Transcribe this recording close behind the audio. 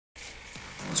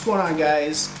What's going on,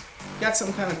 guys? Got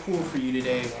something kind of cool for you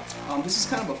today. This is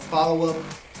kind of a follow-up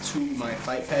to my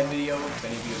fight pad video. If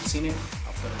any of you have seen it,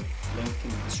 I'll put a link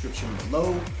in the description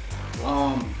below.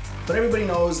 But everybody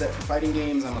knows that for fighting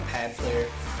games, I'm a pad player.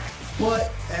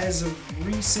 But as of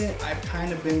recent, I've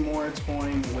kind of been more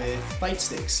toying with fight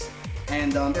sticks.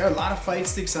 And there are a lot of fight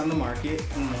sticks on the market,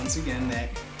 and once again, that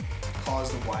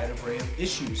cause a wide array of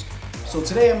issues. So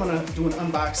today I'm going to do an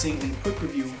unboxing and quick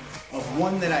review of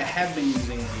one that I have been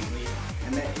using lately,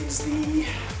 and that is the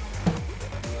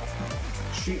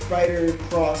Street Fighter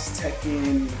Cross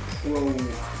Tekken Pro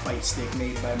fight stick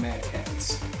made by Mad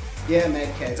Catz. Yeah, Mad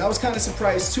Catz. I was kind of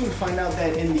surprised too to find out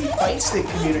that in the fight stick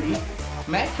community,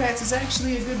 Mad Catz is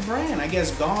actually a good brand. I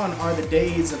guess gone are the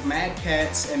days of Mad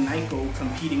Catz and Nyko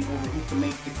competing over who can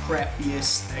make the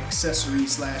crappiest accessory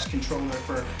 / controller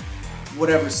for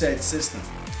whatever said system.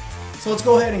 So let's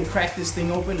go ahead and crack this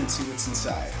thing open and see what's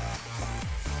inside.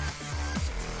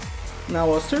 Now,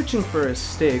 while searching for a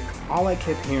stick, all I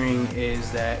kept hearing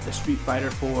is that the Street Fighter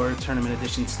 4 Tournament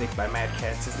Edition stick by Mad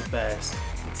Catz is the best,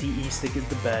 the TE stick is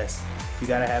the best, you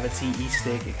gotta have a TE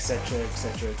stick, etc,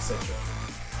 etc, etc.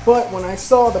 But when I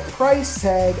saw the price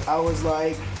tag, I was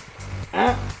like,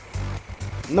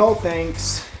 no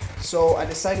thanks. So I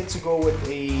decided to go with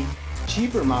a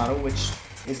cheaper model, which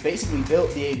is basically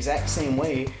built the exact same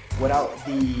way without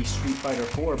the Street Fighter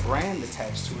 4 brand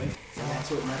attached to it. And that's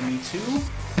what led me to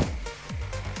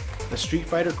the Street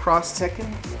Fighter Cross Tekken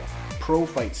Pro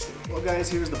Fight Stick. Well, guys,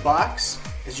 here's the box.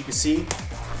 As you can see,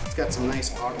 it's got some nice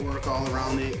artwork all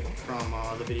around it from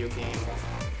the video game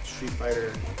Street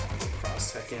Fighter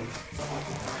Cross Tekken.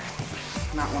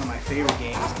 Not one of my favorite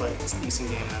games, but it's a decent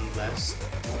game nonetheless.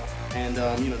 And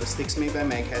you know, the stick's made by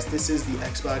Mad Catz. This is the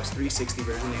Xbox 360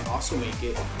 version. They also make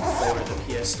it for the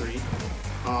PS3.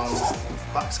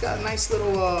 Box got a nice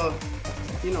little,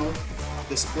 you know,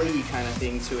 display kind of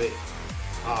thing to it.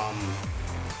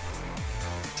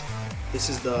 This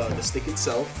is the stick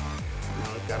itself. You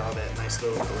know, it's got all that nice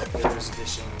little collector's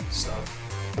edition stuff,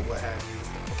 what have you.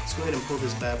 Let's go ahead and pull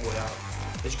this bad boy out.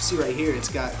 As you can see right here, it's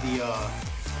got the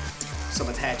some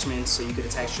attachments so you could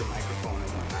attach your microphone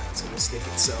and whatnot to the stick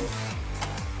itself.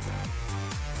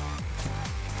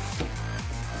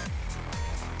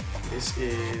 This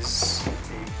is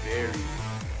a very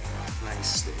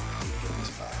nice stick. Let me get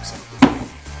this box out.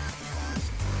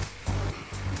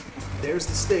 There's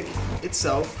the stick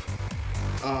itself.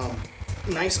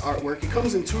 Nice artwork. It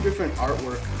comes in two different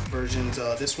artwork versions.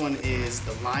 This one is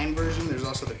the line version. There's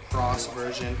also the cross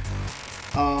version.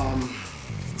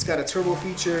 It's got a turbo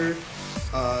feature.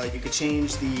 You could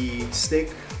change the stick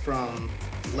from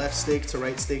left stick to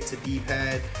right stick to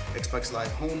D-pad, Xbox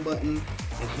Live home button,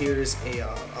 and here's a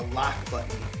lock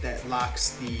button that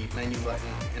locks the menu button,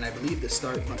 and I believe the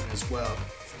start button as well.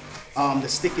 The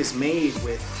stick is made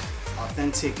with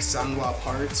authentic Sanwa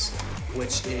parts,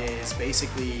 which is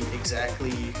basically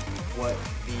exactly what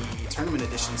the Tournament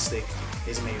Edition stick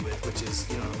is made with, which is,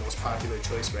 you know, the most popular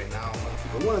choice right now.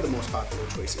 One of the most popular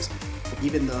choices.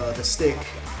 Even the stick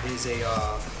is a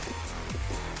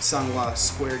Sanwa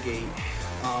square gate,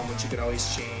 which you could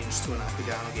always change to an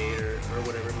octagonal gate or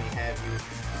whatever may have you.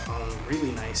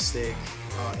 Really nice stick.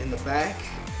 In the back,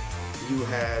 you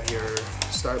have your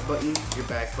start button, your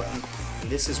back button, and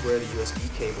this is where the USB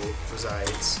cable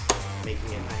resides,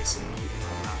 making it nice and neat and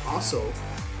whatnot. Also,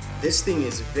 this thing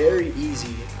is very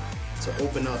easy to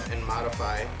open up and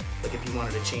modify, like if you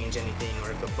wanted to change anything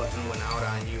or if a button went out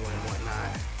on you and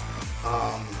whatnot.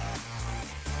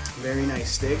 Very nice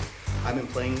stick. I've been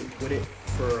playing with it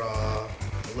for a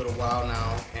little while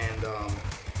now, and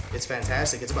it's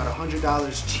fantastic. It's about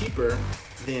 $100 cheaper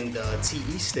than the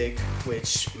TE stick,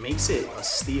 which makes it a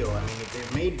steal. I mean,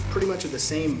 they're made pretty much of the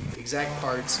same exact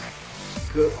parts.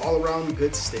 Good, all around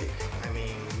good stick. I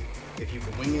mean, if you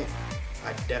can wing it,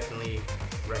 I definitely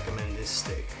recommend this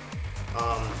stick.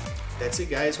 That's it,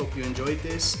 guys. Hope you enjoyed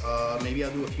this. Maybe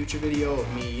I'll do a future video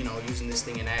of me, you know, using this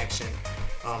thing in action.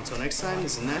 Until next time,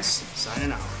 this is Ness,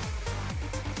 signing out.